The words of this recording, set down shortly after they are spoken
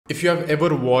If you have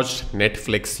ever watched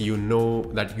Netflix, you know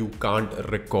that you can't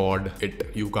record it.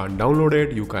 You can't download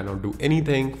it. You cannot do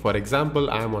anything. For example,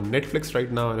 I am on Netflix right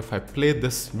now, and if I play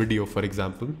this video, for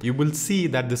example, you will see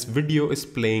that this video is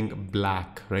playing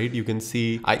black, right? You can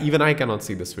see, even I cannot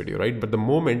see this video, right? But the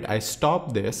moment I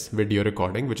stop this video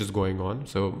recording, which is going on,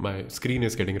 so my screen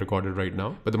is getting recorded right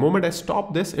now, but the moment I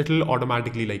stop this, it'll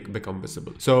automatically become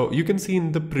visible. So you can see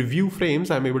in the preview frames,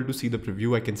 I'm able to see the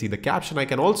preview. I can see the caption. I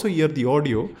can also hear the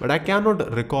audio. But I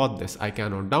cannot record this. I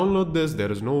cannot download this.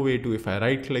 There is no way to, if I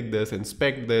right click this,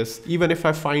 inspect this, even if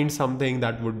I find something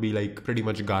that would be pretty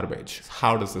much garbage.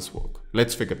 How does this work?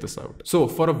 Let's figure this out. So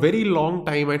for a very long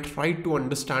time, I tried to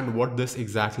understand what this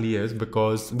exactly is,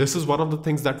 because this is one of the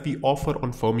things that we offer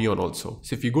on Fermion also.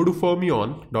 So if you go to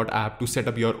fermion.app to set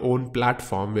up your own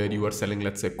platform where you are selling,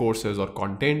 let's say, courses or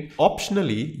content,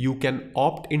 optionally, you can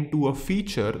opt into a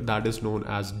feature that is known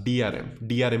as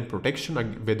DRM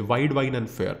protection with wide and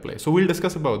fair play. So we'll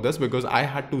discuss about this because I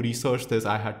had to research this.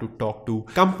 I had to talk to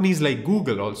companies like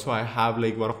Google. Also, I have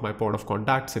one of my point of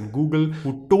contacts in Google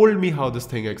who told me how this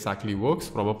thing exactly works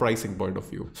from a pricing point of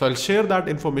view. So I'll share that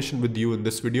information with you in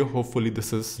this video. Hopefully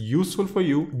this is useful for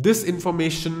you. This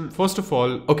information, first of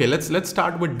all, okay, let's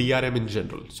start with DRM in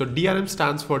general. So DRM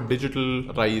stands for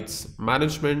Digital Rights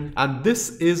Management, and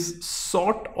this is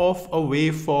sort of a way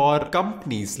for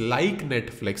companies like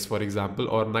Netflix, for example,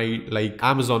 or like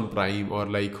Amazon Prime or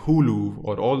like Hulu,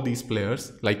 or all these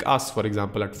players like us, for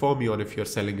example, at Fermion, if you're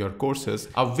selling your courses,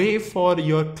 a way for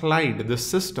your client, the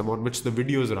system on which the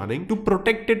video is running, to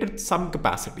protect it at some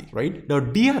capacity, right? Now,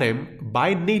 DRM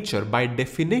by nature, by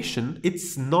definition,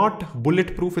 it's not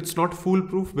bulletproof, it's not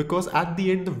foolproof, because at the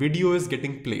end, the video is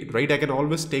getting played, right? I can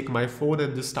always take my phone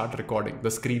and just start recording the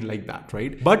screen like that,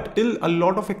 right? But till a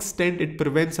lot of extent, it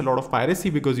prevents a lot of piracy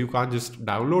because you can't just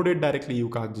download it directly, you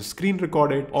can't just screen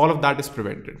record it. All of that is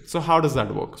prevented. So how does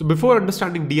that work? So before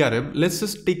understanding DRM, let's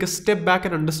just take a step back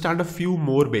and understand a few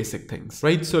more basic things,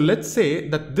 right? So let's say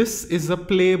that this is a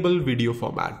playable video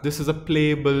format. This is a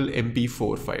playable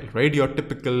MP4 file, right? Your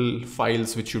typical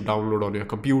files which you download on your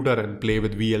computer and play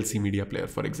with VLC media player,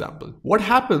 for example. What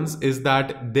happens is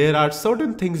that there are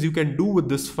certain things you can do with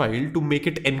this file to make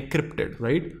it encrypted,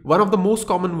 right? One of the most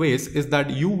common ways is that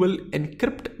you will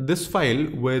encrypt this file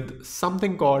with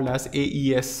something called as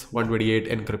AES 128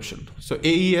 encryption. So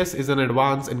AES is an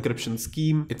advanced encryption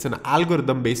scheme. It's an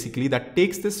algorithm basically that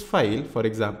takes this file, for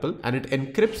example, and it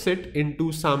encrypts it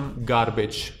into some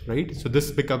garbage, right? So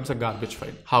this becomes a garbage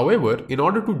file. However, in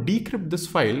order to decrypt this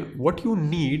file, what you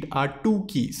need are two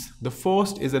keys. The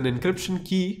first is an encryption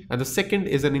key and the second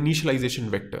is an initialization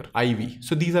vector, IV.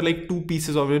 So these are like two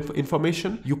pieces of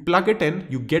information. You plug it in,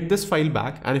 you get this file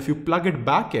back, and if you plug it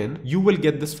back in, you will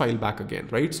get this file back again,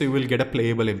 right? So you will get a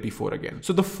playable MP4 again.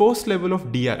 So the first level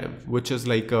of DRM, which is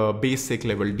like a basic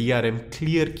level DRM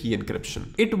clear key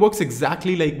encryption, it works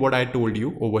exactly like what I told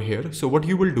you over here. So what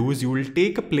you will do is you will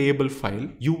take a playable file,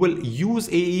 you will use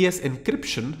AES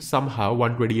encryption, somehow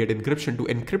 128 encryption, to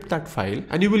encrypt that file,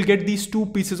 and you will get these two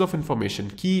pieces of information,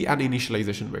 key and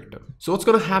initialization vector. So what's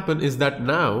going to happen is that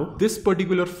now this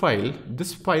particular file,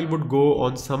 this file would go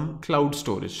on some cloud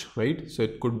storage, right? So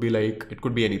it could be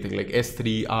anything like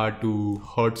S3, R2,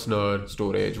 Hertzner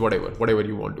storage, whatever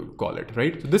you want to call it,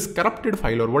 right? So this corrupted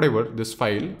file or whatever, this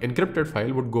file, encrypted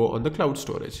file, would go on the cloud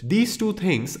storage. These two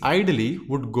things ideally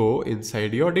would go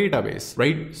inside your database,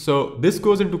 right? So this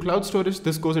goes into cloud storage,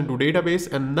 this goes into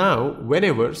database, and now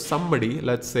whenever somebody,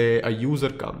 let's say a user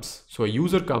comes, so a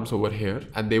user comes over here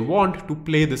and they want to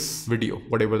play this video,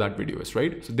 whatever that video is,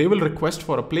 right? So they will request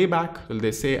for a playback. So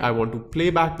they say, I want to play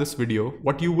back this video.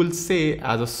 What you will say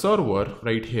as a server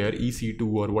right here, EC2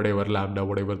 or whatever, Lambda,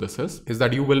 whatever this is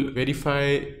that you will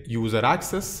verify user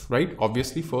access, right?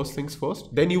 Obviously, first things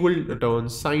first. Then you will return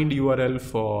signed URL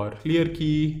for clear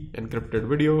key encrypted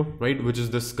video, right? Which is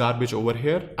this garbage over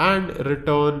here, and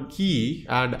return key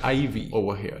and IV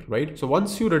over here, right? So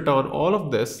once you return all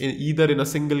of this either in a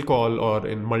single call or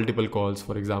in multiple calls,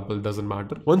 for example, doesn't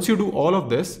matter. Once you do all of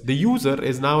this, the user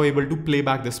is now able to play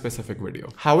back this specific video.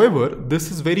 However,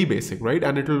 this is very basic, right?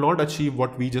 And it will not achieve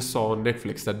what we just saw on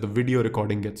Netflix, that the video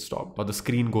recording gets stopped or the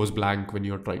screen goes blank when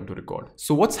you're trying to record.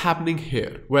 So what's happening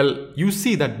here? Well, you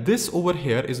see that this over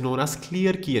here is known as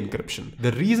clear key encryption.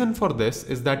 The reason for this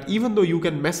is that even though you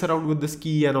can mess around with this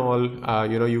key and all,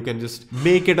 you can just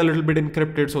make it a little bit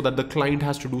encrypted so that the client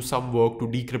client has to do some work to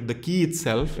decrypt the key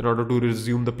itself in order to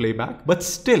resume the playback. But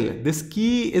still, this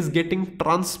key is getting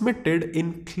transmitted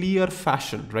in clear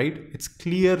fashion, right? It's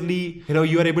clearly,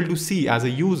 you are able to see as a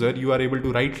user, you are able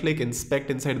to right click,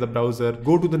 inspect inside the browser,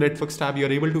 go to the networks tab, you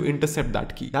are able to intercept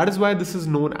that key. That is why this is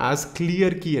known as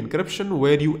clear key encryption,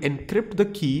 where you encrypt the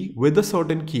key with a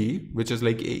certain key, which is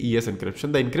like AES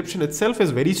encryption. The encryption itself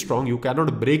is very strong. You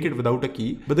cannot break it without a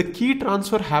key, but the key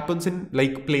transfer happens in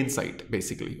like plain sight,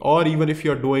 basically. Or even if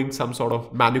you're doing some sort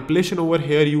of manipulation over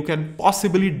here, you can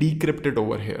possibly decrypt it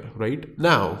over here, right?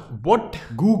 Now, what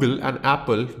Google and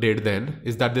Apple did then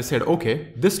is that they said,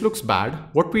 okay, this looks bad.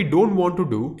 What we don't want to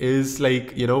do is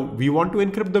like, we want to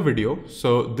encrypt the video.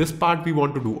 So this part we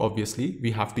want to do, obviously,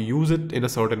 we have to use it in a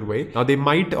certain way. Now they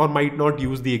might or might not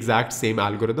use the exact same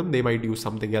algorithm. They might use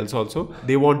something else also.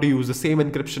 They want to use the same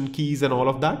encryption keys and all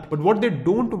of that. But what they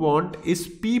don't want is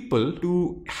people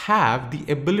to have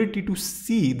the ability to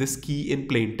see this key in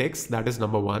plain text. That is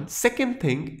number one. Second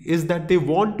thing is that they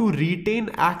want to retain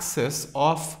access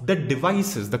of the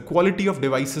devices, the quality of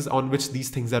devices on which these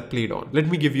things are played on. Let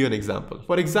me give you an example.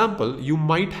 For example, you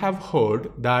might have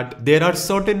heard that there are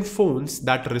certain phones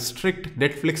that restrict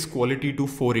Netflix quality to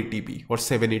 480p or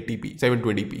 780p,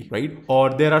 720p, right? Or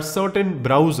there are certain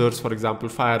browsers, for example,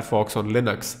 Firefox on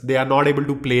Linux, they are not able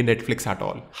to play Netflix at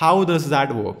all. How does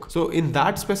that work? So in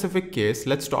that specific case,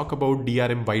 let's talk about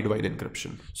DRM Widevine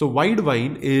encryption. So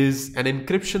Widevine is an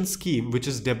encryption scheme which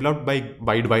is developed by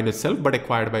Widevine itself, but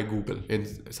acquired by Google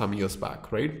in some years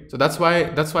back, right? So that's why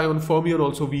on Fermion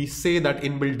also we say that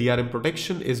inbuilt DRM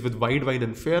protection is with Widevine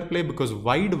and Fairplay, because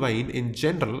Widevine in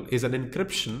general is an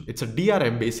encryption. It's a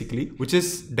DRM basically, which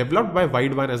is developed by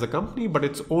Widevine as a company, but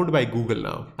it's owned by Google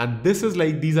now. And this is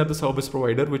like, these are the service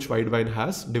provider which Widevine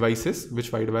has, devices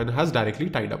which Widevine has directly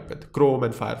tied up with, Chrome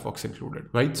and Firefox included,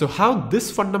 right? So how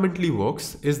this fundamentally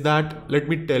works is that, let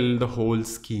me tell the whole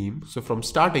scheme. So from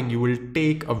starting, you will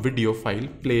take a video file,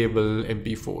 playable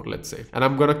MP4, let's say, and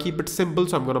I'm gonna keep it simple.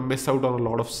 So I'm gonna miss out on a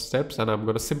lot of steps and I'm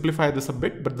gonna simplify this a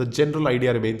bit, but the general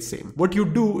idea remains same. What you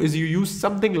do is you use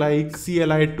something like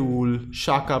CLI tool,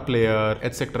 Shaka player,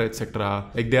 etc, etc.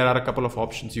 Like there are a couple of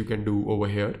options you can do over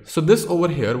here. So this over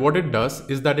here, what it does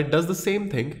is that it does the same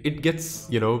thing. It gets,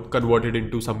 converted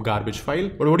into some garbage file.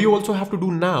 But what you also have to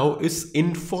do now is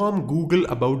inform Google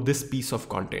about this piece of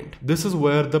content. This is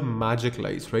where the magic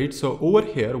lies, right? So over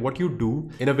here, what you do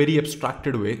in a very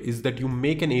abstracted way is that you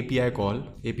make an API call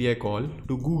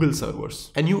to Google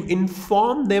servers, and you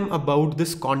inform them about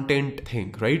this content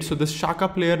thing, right? So this Shaka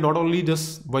player, not only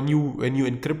just when you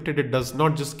encrypt it, it does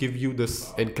not just give you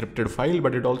this encrypted file,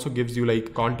 but it also gives you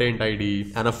like content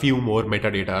ID and a few more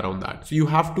metadata around that. So you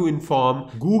have to inform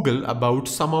Google about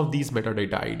some of these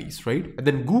metadata IDs, right? And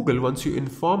then Google, once you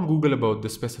inform Google about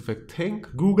this specific thing,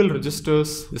 Google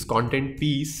registers this content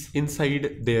piece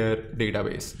inside their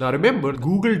database. Now remember,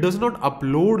 Google does not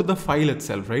upload the file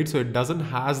itself, right? So it doesn't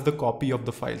has the copy of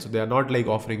the file. So they are not like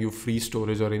offering you free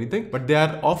storage or anything, but they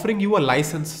are offering you a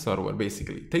license server,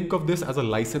 basically. Think of this as a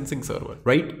licensing server,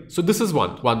 right? So this is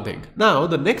one thing. Now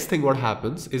the next thing what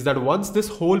happens is that once this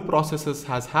whole process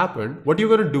has happened, what you're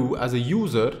going to do as a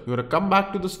user, you're going to come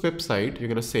back to this website, you're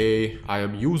going to say I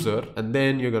am user, and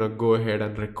then you're going to go ahead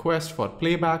and request for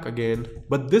playback again.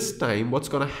 But this time what's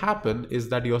going to happen is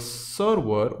that your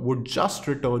server would just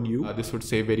return you, this would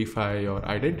say verify your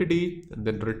identity, and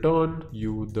then return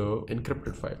you the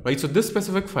encrypted file, right? So this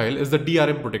specific file is the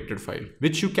DRM protected file,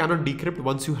 which you cannot decrypt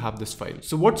once you have this file.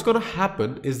 So what's going to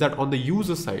happen is that on the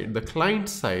user side, the client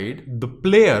side, the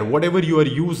player, whatever you are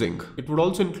using, it would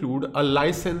also include a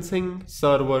licensing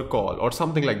server call or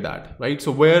something like that, right?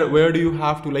 So where do you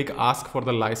have to like ask for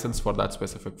the license for that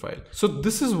specific file? So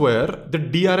this is where the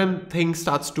DRM thing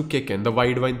starts to kick in, the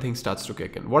Widevine thing starts to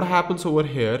kick in. What happens over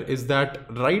here is that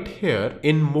right here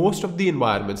in most of the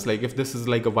environments, like if this is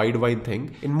like a Widevine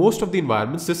thing, in most of the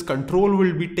environments, this control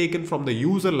will be taken from the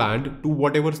user land to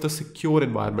whatever the secure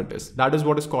environment is. That is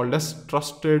what is called as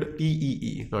trusted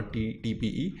TEE, not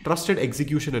TPE, trusted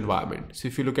execution environment. So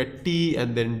if you look at T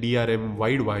and then DRM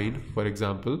Widevine, for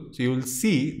example, so you will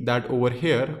see that over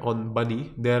here on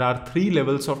Bunny, there are 3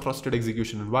 levels of trusted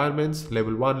execution environments,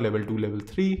 level 1, level 2, level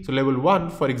 3. So level 1,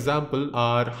 for example,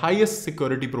 are highest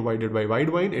security provided by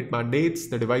Widevine. It mandates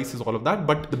the devices, all of that.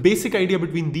 But the basic idea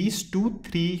between these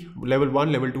 3 level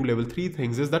 1, level 2, level 3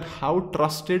 things is that how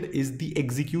trusted is the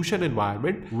execution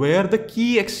environment where the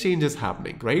key exchange is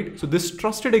happening, right? So this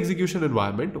trusted execution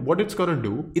environment, what it's going to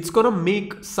do, it's going to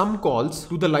make some calls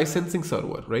to the licensing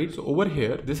server, right? So over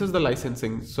here, this is the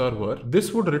licensing server.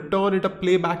 This would return it a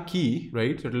playback key,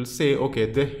 right? So it will say,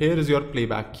 okay, here is your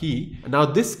playback key. Now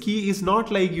this key is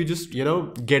not like you just,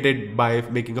 get it by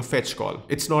making a fetch call. all.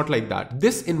 It's not like that.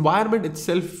 This environment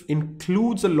itself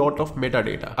includes a lot of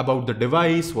metadata about the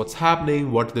device, what's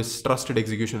happening, what this trusted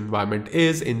execution environment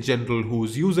is in general,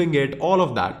 who's using it, all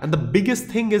of that. And the biggest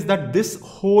thing is that this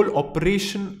whole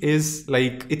operation is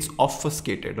like, it's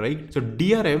obfuscated, right? So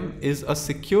DRM is a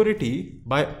security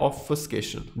by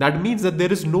obfuscation. That means that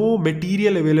there is no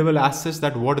material available access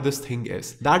that what this thing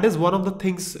is. That is one of the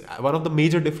things, one of the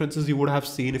major differences you would have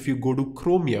seen if you go to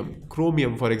Chromium.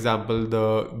 Chromium, for example,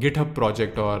 the GitHub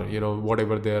project, or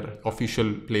whatever their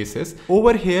official place is.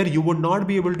 Over here, you would not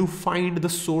be able to find the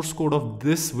source code of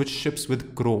this which ships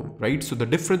with Chrome, right? So the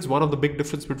difference, one of the big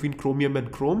difference between Chromium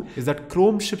and Chrome is that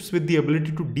Chrome ships with the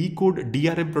ability to decode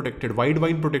DRM protected,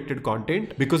 widevine protected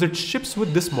content, because it ships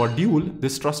with this module,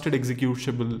 this trusted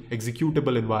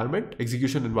executable environment,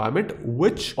 execution environment,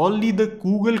 which only the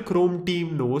Google Chrome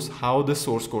team knows how the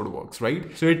source code works,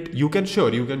 right? So you can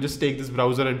just take this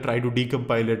browser and try to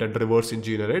decompile it and reverse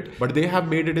engineer it, but they have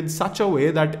made it in such a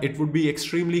way that it would be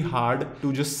extremely hard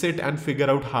to just sit and figure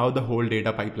out how the whole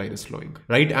data pipeline is flowing,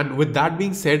 right? And with that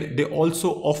being said, they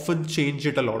also often change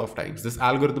it a lot of times. This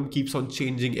algorithm keeps on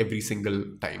changing every single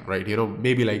time, right?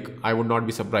 Maybe like I would not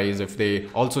be surprised if they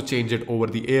also change it over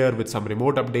the air with some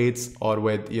remote updates, or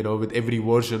with with every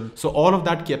version. So all of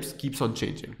that keeps on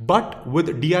changing. But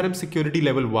with DRM security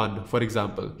level 1, for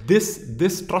example,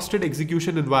 this trusted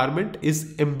execution environment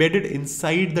is embedded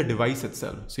inside the device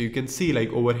itself. So you can see,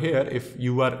 like over here, if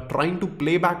you are trying to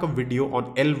play back a video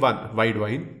on L1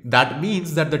 widevine, that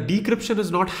means that the decryption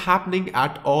is not happening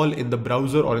at all in the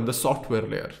browser or in the software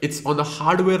layer. It's on the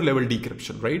hardware level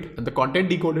decryption, right? And the content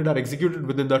decoded are executed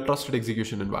within the trusted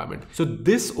execution environment. So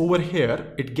this over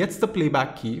here, it gets the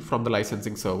playback key from the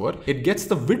licensing server. It gets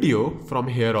the video from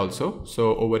here also.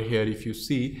 So over here, if you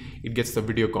see, it gets the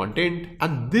video content,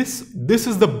 and this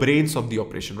is the brains of the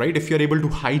operation, right? If you're able to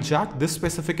hijack this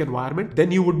specific environment,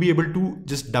 then you would be able to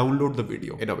just download the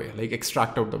video in a way, like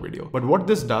extract out the video. But what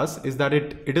this does is that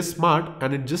it is smart,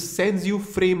 and it just sends you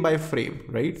frame by frame,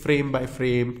 right? Frame by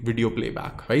frame video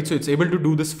playback, right? So it's able to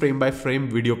do this frame by frame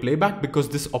video playback because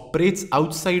this operates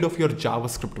outside of your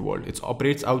JavaScript world. It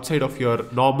operates outside of your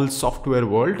normal software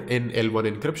world in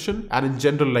L1 encryption, and in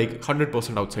general, like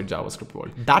 100% outside JavaScript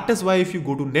world. That is why if you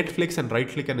go to Netflix and right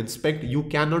click and inspect, you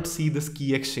cannot see this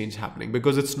key exchange happening,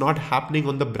 because it's not happening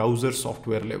on the browser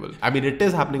software level. I mean, it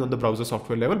is happening on the browser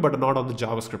software level, but not on the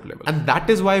JavaScript level. And that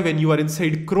is why when you are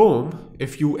inside Chrome,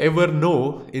 if you ever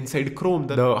know, inside Chrome,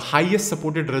 the highest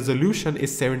supported resolution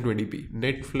is 720p.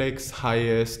 Netflix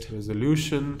highest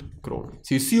resolution, Chrome.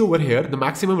 So you see over here, the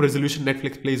maximum resolution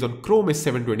Netflix plays on Chrome is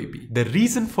 720p. The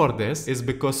reason for this is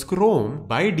because Chrome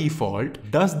by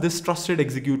default does this trusted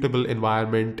executable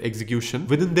environment execution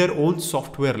within their own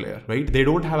software layer, right? They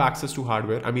don't have access to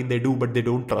hardware. I mean, they do, but they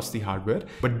don't trust the hardware.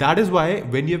 But that is why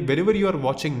whenever you are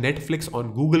watching Netflix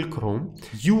on Google Chrome,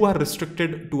 you are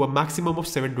restricted to a maximum of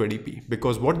 720p,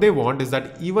 because what they want is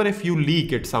that even if you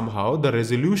leak it somehow, the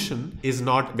resolution is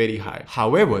not very high.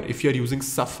 However, if you're using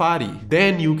Safari,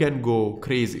 then you can go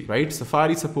crazy, right?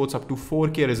 Safari supports up to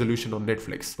 4K resolution on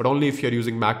Netflix, but only if you're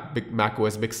using Mac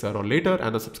OS Big Sur or later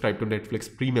and a subscribe to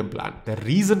Netflix premium plan. The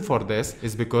reason for this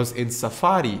is because in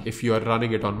Safari, if you are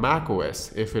running it on Mac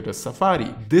OS, if it is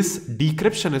Safari, this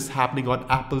decryption is happening on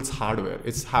Apple's hardware.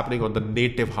 It's happening on the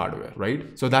native hardware,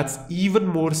 right? So that's even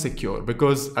more secure,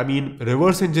 because I mean,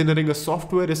 reverse engineering a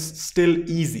software is still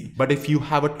easy, but if you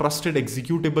have a trusted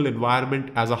executable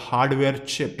environment as a hardware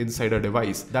chip inside a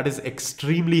device, that is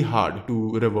extremely hard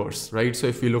to reverse, right? So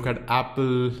if you look at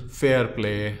Apple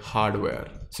Fairplay hardware,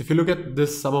 so if you look at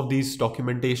this, some of these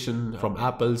documentation from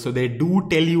Apple, so they do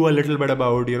tell you a little bit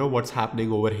about, what's happening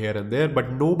over here and there,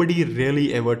 but nobody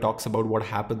really ever talks about what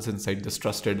happens inside this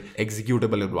trusted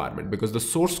executable environment, because the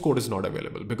source code is not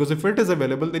available. Because if it is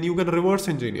available, then you can reverse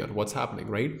engineer what's happening,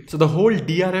 right? So the whole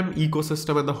DRM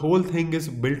ecosystem and the whole thing is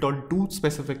built on two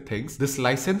specific things. This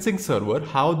licensing server,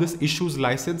 how this issues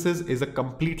licenses is a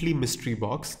completely mystery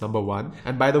box, number one.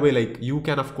 And by the way, like you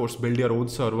can of course build your own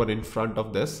server in front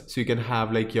of this. So you can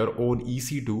have like your own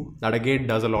EC2 that again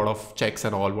does a lot of checks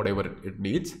and all whatever it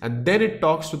needs, and then it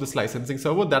talks to this licensing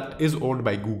server that is owned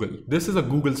by Google. This is a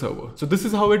Google server. So this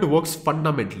is how it works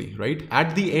fundamentally, right?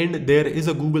 At the end there is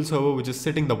a Google server which is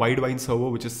sitting, the widevine server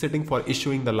which is sitting for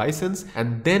issuing the license,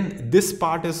 and then this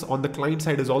part is on the client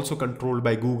side is also controlled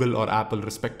by Google or Apple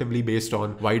respectively based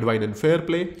on widevine and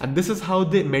Fairplay. And this is how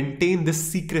they maintain this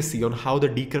secrecy on how the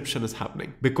decryption is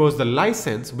happening, because the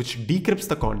license which decrypts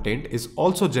the content is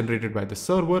also generated by the server.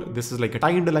 server. This is like a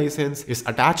timed license, is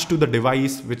attached to the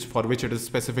device for which it is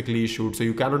specifically issued. So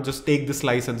you cannot just take this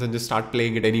license and just start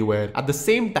playing it anywhere. At the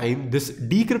same time, this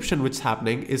decryption which is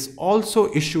happening is also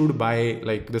issued by,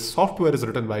 like, this software is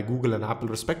written by Google and Apple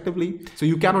respectively. So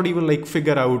you cannot even like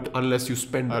figure out unless you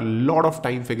spend a lot of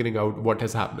time figuring out what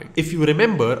is happening. If you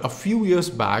remember, a few years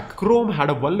back, Chrome had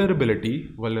a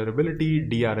vulnerability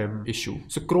DRM issue.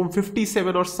 So Chrome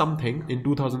 57 or something in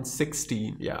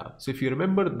 2016. Yeah. So if you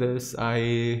remember this,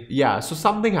 so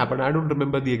something happened. I don't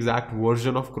remember the exact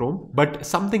version of Chrome, but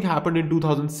something happened in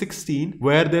 2016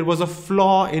 where there was a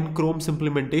flaw in Chrome's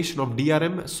implementation of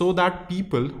DRM, so that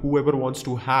people, whoever wants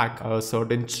to hack a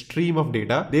certain stream of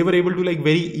data, they were able to like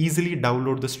very easily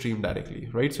download the stream directly,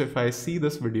 right? So if I see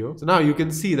this video, so now you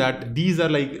can see that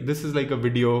this is like a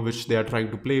video which they are trying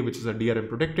to play, which is a DRM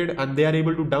protected, and they are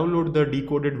able to download the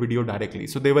decoded video directly.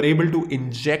 So they were able to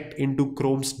inject into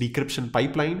Chrome's decryption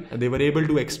pipeline, and they were able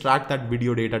to extract that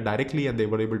video data directly, and they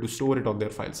were able to store it on their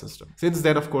file system. Since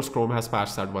then, of course, Chrome has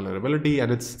patched that vulnerability,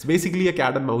 and it's basically a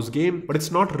cat and mouse game, but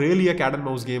it's not really a cat and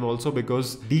mouse game also,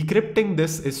 because decrypting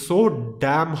this is so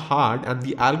damn hard and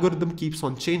the algorithm keeps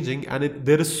on changing, and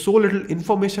there is so little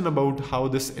information about how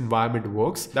this environment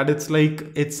works that it's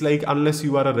like unless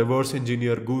you are a reverse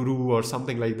engineer guru or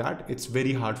something like that, it's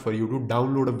very hard for you to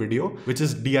download a video which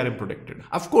is DRM protected.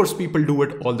 Of course, people do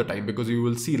it all the time, because you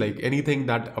will see like anything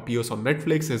that appears on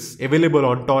Netflix is available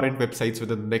on torrent websites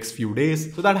within the next few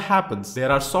days. So that happens.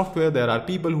 There are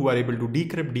people who are able to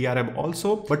decrypt DRM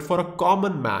also, but for a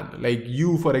common man like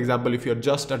you, for example, if you're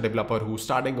just a developer who's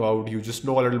starting out, you just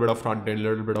know a little bit of front end, a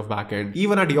little bit of back end,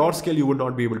 even at your scale, you would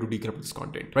not be able to decrypt this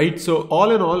content, right? So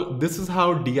all in all, this is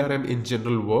how DRM in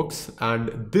general works,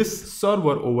 and this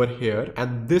server over here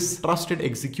and this trusted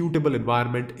executable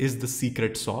environment is the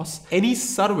secret sauce. Any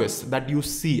service that you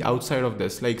see outside of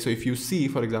this, like, so if you see,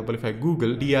 for example, if I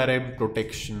Google DRM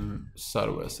protection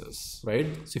services, right?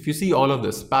 So if you see all of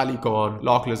this, Polycon,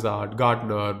 LockLizard,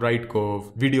 Gartner,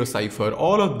 Brightcove, VideoCypher,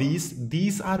 all of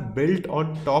these are built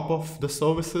on top of the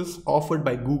services offered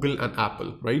by Google and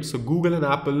Apple, right? So Google and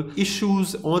Apple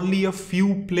issues only a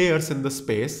few players in the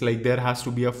space. Like, there has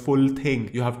to be a full thing.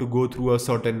 You have to go through a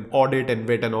certain audit and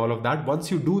vet and all of that.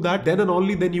 Once you do that, then and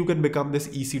only then you can become this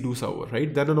EC2 server,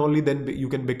 right? Then and only then you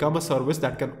can become a service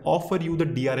that can offer you the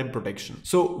DRM protection.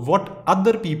 So what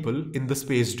other people in the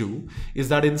space do is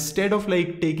that instead of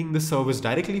like taking the service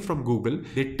directly from Google,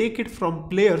 they take it from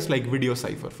players like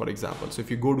VideoCypher, for example. So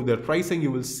if you go to their pricing,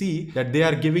 you will see that they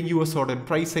are giving you a certain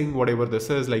pricing, whatever this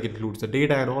is, like includes the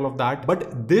data and all of that.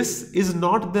 But this is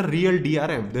not the real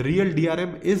DRM. The real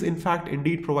DRM is in fact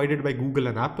indeed provided by Google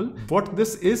and Apple. What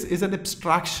this is an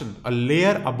abstraction, a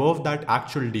layer above that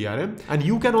actual DRM. And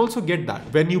you can also get that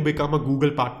when you become a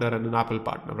Google partner and an Apple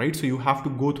partner, right? So you have to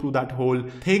go through that whole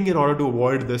thing in order to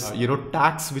avoid this,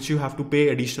 tax which you have to pay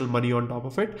additional money on top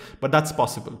of it. But that's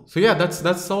possible. So yeah,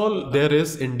 that's all there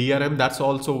is in DRM. That's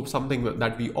also something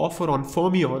that we offer on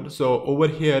Fermyon. So over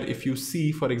here, if you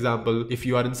see, for example, if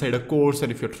you are inside a course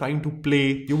and if you're trying to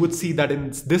play, you would see that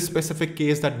in this specific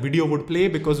case, that video would play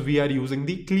because we are using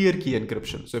the clear key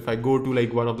encryption. So if I go to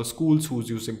like one of the schools who's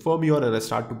using Fermyon and I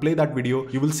start to play that video,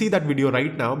 you will see that video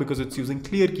right now because it's using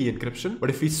clear key encryption. But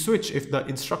if we switch, if the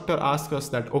instructor asks us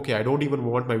that, okay, I don't even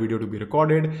want my video to be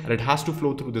recorded and it has to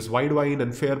flow through this Widevine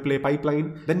and Fair Play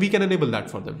pipeline, then we can enable that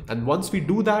for them. And once we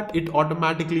do that, it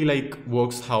automatically like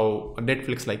works how a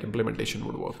Netflix like implementation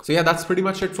would work. So yeah, that's pretty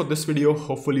much it for this video.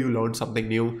 Hopefully you learned something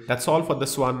new. That's all for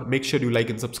this one. Make sure you like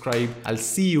and subscribe. I'll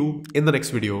see you in the next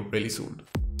video really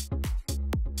soon.